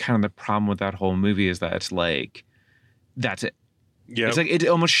was kind of the problem with that whole movie, is that it's like, that's it. Yeah, it's like it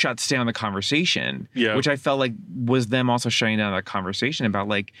almost shuts down the conversation. Yeah, which I felt like was them also shutting down that conversation about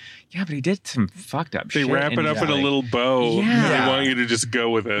like, yeah, but he did some fucked up shit. They wrap it up in a little bow. Yeah, they want you to just go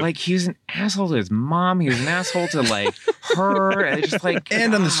with it. Like he was an asshole to his mom. He was an asshole to like her. And just like,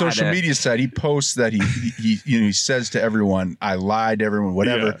 and on the social media side, he posts that he says to everyone, "I lied to everyone,"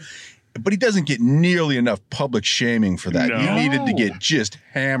 whatever. Yeah. But he doesn't get nearly enough public shaming for that. No. He needed to get just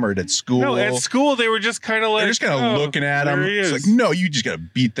hammered at school. No, at school they were just kind of like, they're just kind of looking at him. It's like, no, you just got to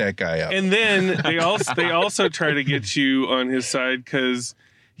beat that guy up. And then they also try to get you on his side because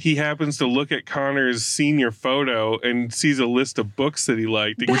he happens to look at Connor's senior photo and sees a list of books that he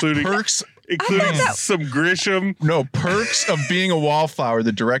liked, including some Grisham. No, Perks of Being a Wallflower,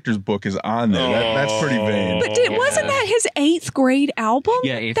 the director's book, is on there. That's pretty vain. But wasn't that his 8th grade album?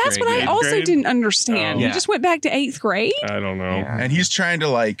 Yeah, 8th That's grade. what I also didn't understand. Yeah. He just went back to 8th grade? I don't know. Yeah. And he's trying to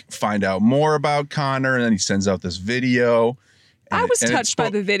like find out more about Connor, and then he sends out this video. I was touched by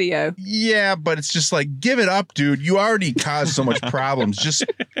the video. Yeah, but it's just like, give it up, dude. You already caused so much problems. Just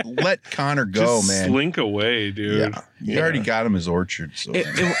let Connor go, just man. Slink away, dude. Yeah, you already got him his orchard. So. And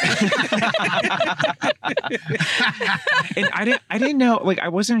I didn't know. Like, I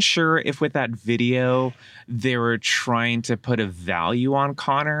wasn't sure if with that video they were trying to put a value on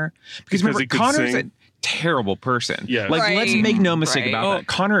Connor because remember, Connor's a terrible person. Yeah. Like, let's make no mistake about that.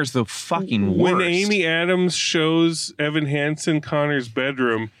 Connor is the fucking worst. When Amy Adams shows Evan Hansen Connor's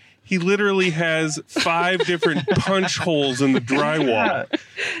bedroom, he literally has 5 different punch holes in the drywall.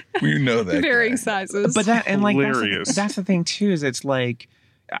 We know that. Varying sizes. But that, and like, that's the thing too, is it's like,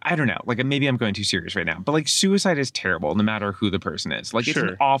 I don't know, like maybe I'm going too serious right now, but like suicide is terrible no matter who the person is. Like it's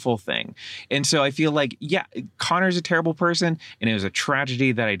an awful thing. And so I feel like, yeah, Connor's a terrible person and it was a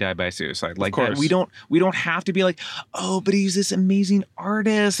tragedy that he died by suicide. Like that, we don't have to be like, oh, but he's this amazing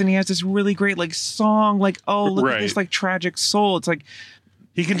artist and he has this really great like song. Like, oh, look at this like tragic soul. It's like,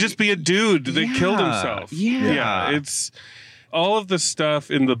 he can just be a dude that killed himself. Yeah. It's all of the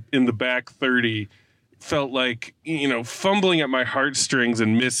stuff in the back 30 felt like, fumbling at my heartstrings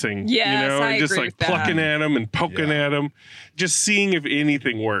and missing. Yes, I and just agree like with plucking at him and poking at him, just seeing if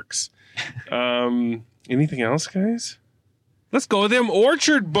anything works. Anything else, guys? Let's go with them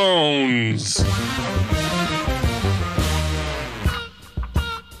orchard bones.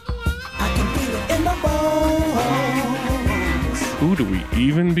 Who do we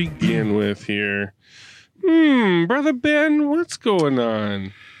even begin with here? Brother Ben, what's going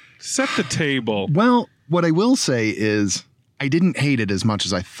on? Set the table. Well, what I will say is I didn't hate it as much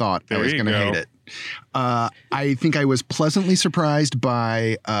as I thought I was going to hate it. I think I was pleasantly surprised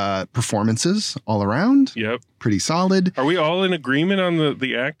by performances all around. Yep. Pretty solid. Are we all in agreement on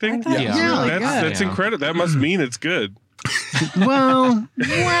the acting? Yeah. That's incredible. That must mean it's good. well,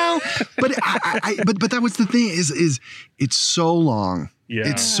 but but that was the thing is it's so long. Yeah.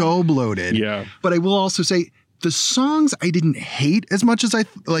 It's so bloated. Yeah. But I will also say the songs I didn't hate as much as I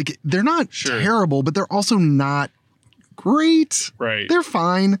like. They're not terrible, but they're also not great. Right. They're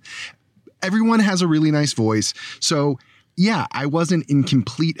fine. Everyone has a really nice voice. So yeah, I wasn't in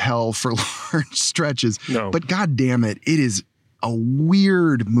complete hell for large stretches. No. But God damn it, it is a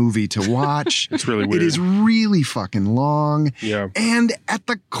weird movie to watch. It's really weird. It is really fucking long. Yeah. And at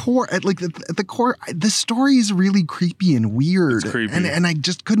the core, at the core, the story is really creepy and weird. It's creepy. And I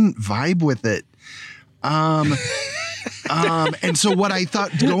just couldn't vibe with it. And so what I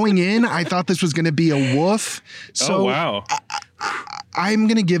thought going in, I thought this was going to be a woof. So wow. I'm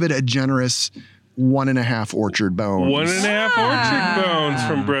going to give it a generous 1.5 orchard bones. 1.5 orchard bones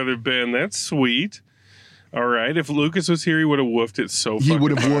from Brother Ben. That's sweet. All right. If Lucas was here, he would have woofed it so fucking He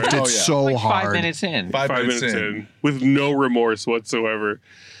would have woofed it so like hard. 5 minutes in. 5 minutes in. With no remorse whatsoever.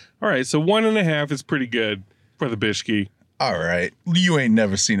 All right. So 1.5 is pretty good, Brother Bishke. All right. You ain't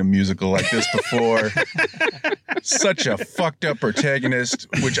never seen a musical like this before. Such a fucked up protagonist,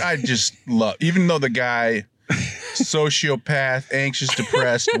 which I just love. Even though the guy, sociopath, anxious,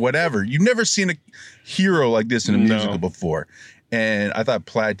 depressed, whatever. You've never seen a hero like this in a musical before. And I thought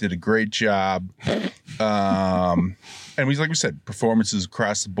Platt did a great job. And we, like we said, performances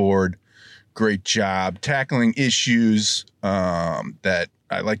across the board, great job. Tackling issues that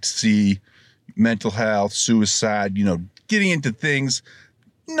I like to see, mental health, suicide, getting into things.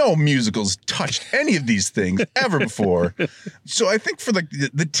 No musicals touched any of these things ever before. So I think for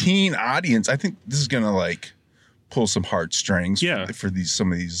the teen audience, I think this is going to pull some heartstrings for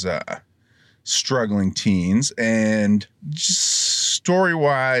some of these struggling teens. And just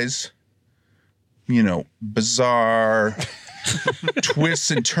story-wise, bizarre,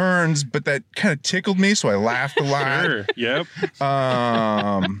 twists and turns, but that kind of tickled me, so I laughed a lot. Sure. Yep.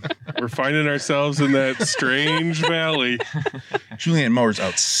 We're finding ourselves in that strange valley. Julianne Moore's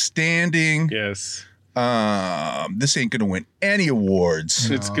outstanding. Yes. This ain't gonna win any awards.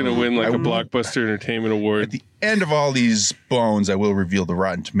 It's gonna win like a Blockbuster Entertainment Award. At the end of all these bones, I will reveal the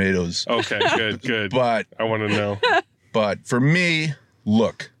Rotten Tomatoes. Okay, good. But I want to know. But for me,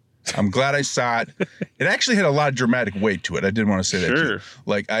 look, I'm glad I saw it. It actually had a lot of dramatic weight to it. I did want to say that too.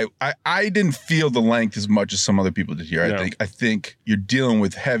 Like I didn't feel the length as much as some other people did here. No. I think you're dealing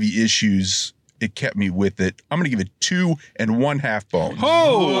with heavy issues. It kept me with it. I'm going to give it 2 1/2 bones.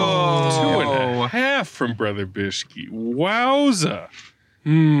 Oh, 2.5 from Brother Bishke. Wowza.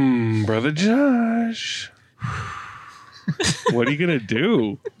 Brother Josh. What are you going to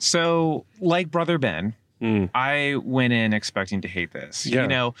do? So, like Brother Ben, I went in expecting to hate this. Yeah. You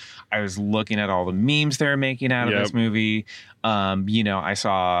know, I was looking at all the memes they were making out of this movie. You know, I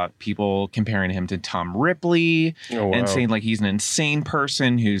saw people comparing him to Tom Ripley and saying like he's an insane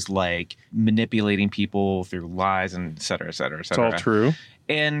person who's like manipulating people through lies and et cetera, et cetera, et cetera. It's all true.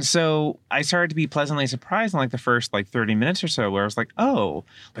 And so I started to be pleasantly surprised in like the first like 30 minutes or so where I was like, oh,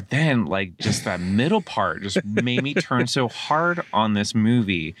 but then like just that middle part just made me turn so hard on this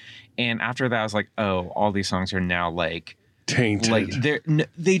movie. And after that, I was like, oh, all these songs are now like tainted. Like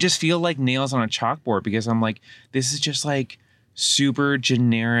they just feel like nails on a chalkboard because I'm like, this is just like super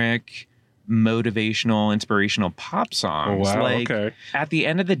generic, motivational, inspirational pop songs. Oh, wow. Like Okay. at the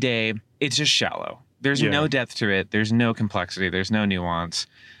end of the day, it's just shallow. There's no depth to it. There's no complexity. There's no nuance.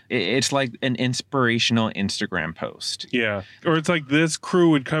 It's like an inspirational Instagram post. Yeah. Or it's like this crew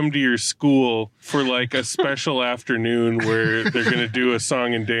would come to your school for like a special afternoon where they're going to do a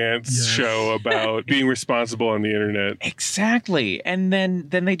song and dance show about being responsible on the internet. Exactly. And then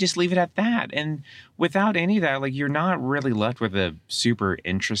they just leave it at that. And without any of that, like you're not really left with a super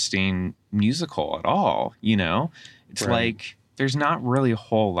interesting musical at all. You know, it's like there's not really a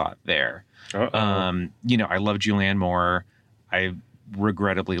whole lot there. You know, I love Julianne Moore. I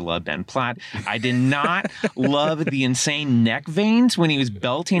regrettably love Ben Platt. I did not love the insane neck veins when he was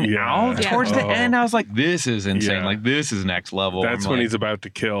belting out towards the end. I was like, this is insane. Like this is next level. That's when he's about to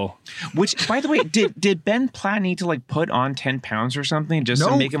kill. Which, by the way, did Ben Platt need to like put on 10 pounds or something just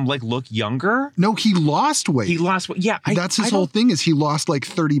to make him like look younger? No, he lost weight. He lost weight. Yeah. That's his whole thing is he lost like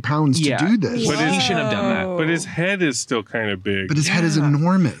 30 pounds to do this. But he shouldn't have done that. But his head is still kind of big. But his head is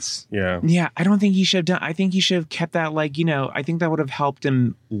enormous. Yeah. Yeah. I don't think he should have done. I think he should have kept that like, you know, I think that would have helped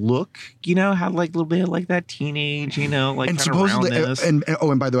him look, you know, had like a little bit of like that teenage, you know, like and kind supposedly of roundness.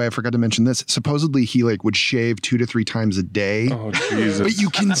 and by the way, I forgot to mention this. Supposedly he like would shave 2 to 3 times a day. Oh Jesus. But you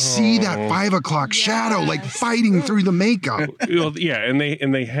can see that 5 o'clock shadow like fighting through the makeup. Well, yeah, and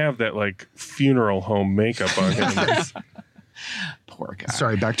they have that like funeral home makeup on him. Poor guy.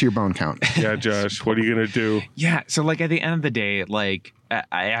 Sorry, back to your bone count. Yeah, Josh, what are you gonna do? Yeah, so like at the end of the day, like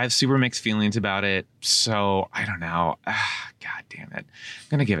I have super mixed feelings about it. So I don't know. God damn it. I'm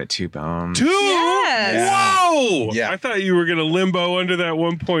gonna give it 2 bones. 2? Yes. Whoa! Yeah. I thought you were gonna limbo under that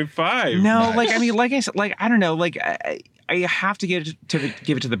 1.5. No, like I mean, like I said, like I don't know, like I have to give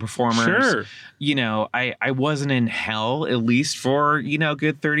it to the performers. Sure. You know, I wasn't in hell at least for, you know,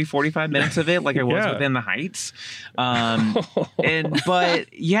 good 30, 45 minutes of it. Like I was within the heights.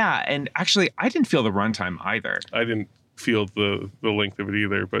 But yeah, and actually I didn't feel the runtime either. I didn't feel the length of it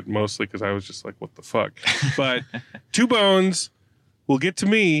either, but mostly because I was just like, what the fuck? But 2 bones will get to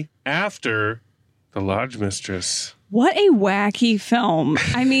me after The Lodge Mistress. What a wacky film.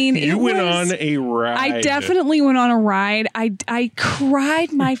 I mean, You went on a ride. I definitely went on a ride. I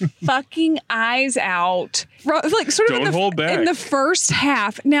cried my fucking eyes out. Like sort of Don't hold back. in the first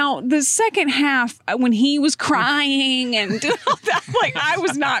half. Now, the second half, when he was crying and all that, like I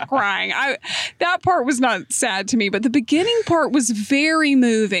was not crying. That part was not sad to me, but the beginning part was very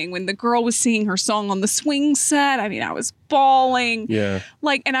moving when the girl was singing her song on the swing set. I mean, I was bawling. Yeah.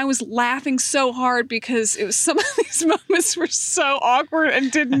 Like, and I was laughing so hard because it was some of these moments were so awkward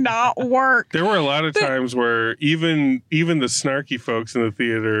and did not work. There were a lot of times where even the snarky folks in the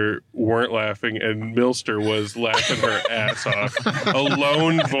theater weren't laughing, and Milster was laughing her ass off. A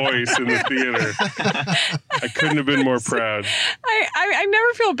lone voice in the theater. I couldn't have been more proud. I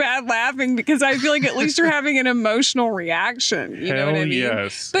never feel bad laughing because I feel like at least you're having an emotional reaction. You know what I mean?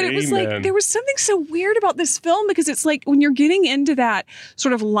 Yes. But it was like there was something so weird about this film because it's like when you're getting into that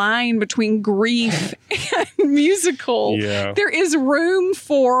sort of line between grief and musical, there is room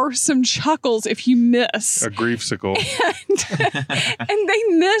for some chuckles if you miss. A griefsicle. And they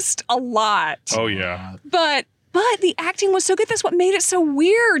missed a lot. Oh, yeah. But But the acting was so good. That's what made it so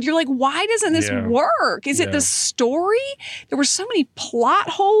weird. You're like, why doesn't this work? Is it the story? There were so many plot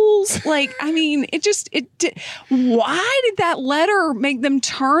holes. Like, I mean, why did that letter make them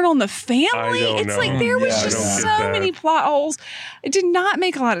turn on the family? It's like there was just so many plot holes. It did not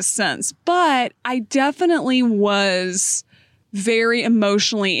make a lot of sense. But I definitely was very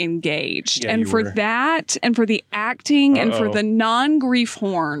emotionally engaged. And for that, and for the acting, and for the non-grief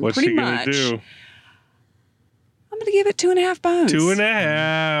horn, What's pretty she gonna much. do? I'm going to give it 2.5 bones.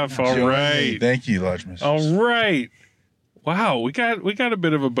 2.5. All right. Thank you, Lodge Mistress. All right. Wow, we got a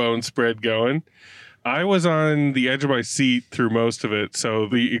bit of a bone spread going. I was on the edge of my seat through most of it, so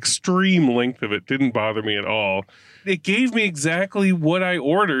the extreme length of it didn't bother me at all. It gave me exactly what I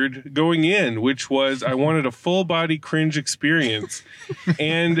ordered going in, which was I wanted a full body cringe experience.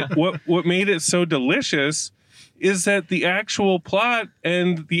 And what made it so delicious is that the actual plot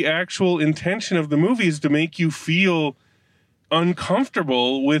and the actual intention of the movie is to make you feel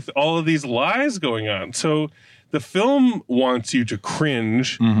uncomfortable with all of these lies going on. So the film wants you to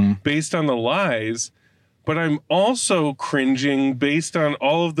cringe based on the lies, but I'm also cringing based on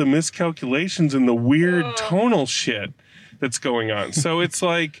all of the miscalculations and the weird tonal shit that's going on. So it's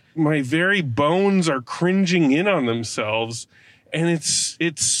like my very bones are cringing in on themselves. And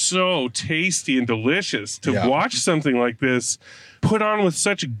it's so tasty and delicious to watch something like this put on with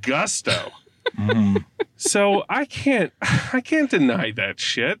such gusto. So I can't deny that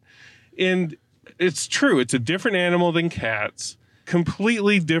shit. And it's true. It's a different animal than cats.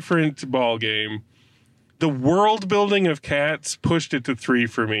 Completely different ball game. The world building of Cats pushed it to 3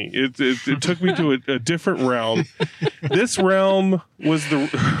 for me. It took me to a different realm. This realm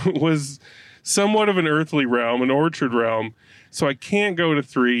was somewhat of an earthly realm, an orchard realm. So I can't go to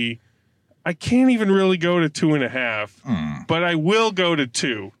 3. I can't even really go to 2.5, but I will go to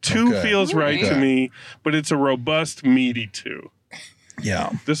 2. 2 feels right to me, but it's a robust, meaty 2.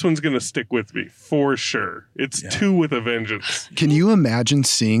 Yeah. This one's going to stick with me for sure. It's 2 with a vengeance. Can you imagine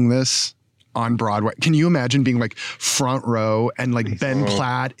seeing this on Broadway? Can you imagine being like front row and like Ben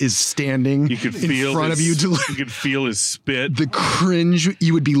Platt is standing You could in feel front of you? you could feel his spit. The cringe,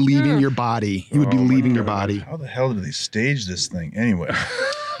 you would be leaving your body. You would be leaving your body. How the hell did they stage this thing anyway?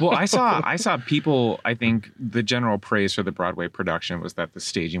 Well, I saw people, I think the general praise for the Broadway production was that the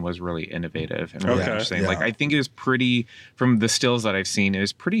staging was really innovative and really interesting. Yeah. Like, I think it was pretty, from the stills that I've seen, it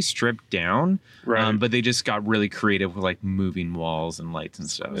was pretty stripped down. Right. But they just got really creative with like moving walls and lights and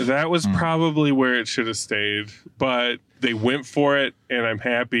stuff. That was probably where it should have stayed, but they went for it, and I'm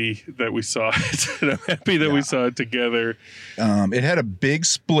happy that we saw it. And I'm happy that we saw it together. It had a big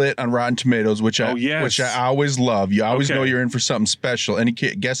split on Rotten Tomatoes, which I always love. You always know you're in for something special. Any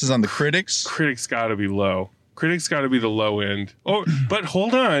guesses on the critics? Critics got to be low. Critics got to be the low end. Oh, but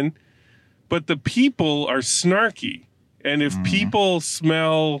hold on. But the people are snarky, and if people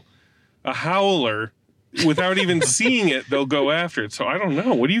smell a howler without even seeing it, they'll go after it. So I don't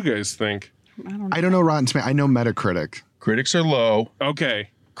know. What do you guys think? I don't know Rotten Tomatoes. I know Metacritic. Critics are low.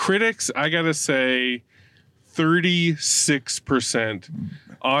 Okay. Critics, I got to say 36%.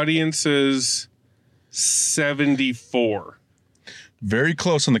 Audiences, 74. Very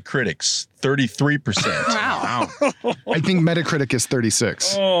close on the critics, 33%. Wow. I think Metacritic is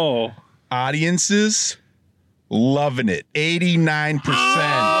 36. Oh. Audiences, loving it, 89%.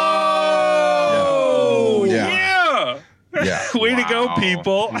 Oh, yeah. Yeah. Way to go,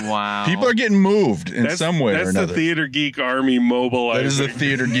 people. Wow. People are getting moved in some way or another. That's the Theater Geek Army mobilizing. That is the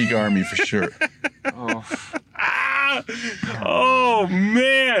Theater Geek Army for sure. Oh,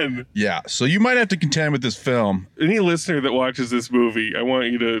 man. Yeah. So you might have to contend with this film. Any listener that watches this movie, I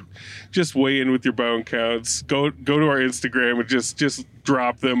want you to just weigh in with your bone counts. Go to our Instagram and just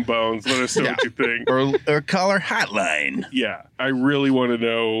drop them bones. Let us know what you think. Or call our hotline. Yeah. I really want to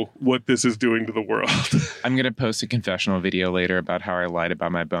know what this is doing to the world. I'm going to post a confessional video later about how I lied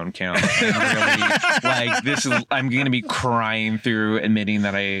about my bone count. I'm going to be crying through admitting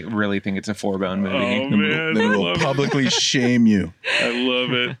that I really think it's a 4-bone movie. Oh, man. Then we'll publicly shame you. I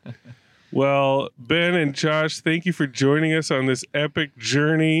love it. Well, Ben and Josh, thank you for joining us on this epic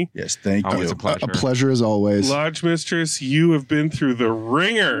journey. Yes, thank you. Always a pleasure. A pleasure as always. Lodge Mistress, you have been through the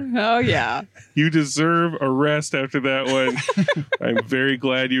ringer. Oh, yeah. You deserve a rest after that one. I'm very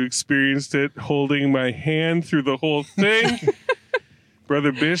glad you experienced it, holding my hand through the whole thing.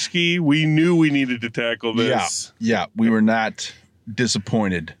 Brother Bishke, we knew we needed to tackle this. Yeah, we were not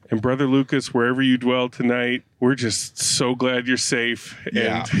disappointed. And Brother Lucas, wherever you dwell tonight, we're just so glad you're safe and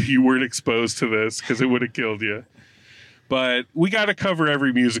Yeah. you weren't exposed to this because it would have killed you. But we got to cover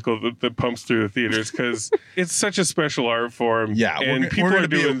every musical that pumps through the theaters because it's such a special art form. Yeah, and people are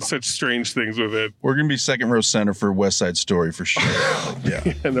doing such strange things with it. We're going to be second row center for West Side Story for sure.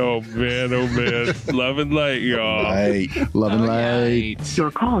 Yeah. And oh man. Love and light, y'all. Love and light.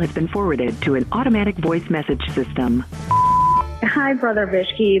 Your call has been forwarded to an automatic voice message system. Hi, Brother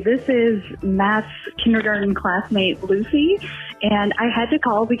Bishke. This is Matt's kindergarten classmate, Lucy. And I had to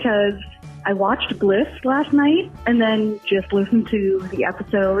call because I watched Bliss last night and then just listened to the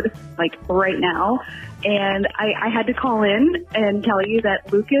episode like right now. And I had to call in and tell you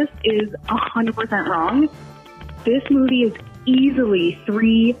that Lucas is 100% wrong. This movie is easily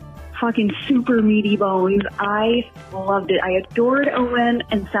 3 fucking super meaty bones. I loved it. I adored Owen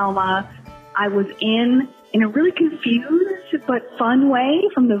and Selma. I was in a really confused but fun way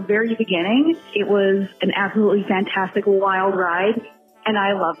from the very beginning. It was an absolutely fantastic wild ride, and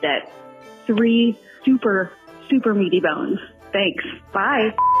I loved it. 3 super, super meaty bones. Thanks.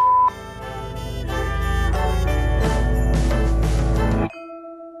 Bye.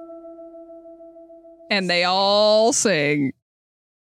 And they all sing.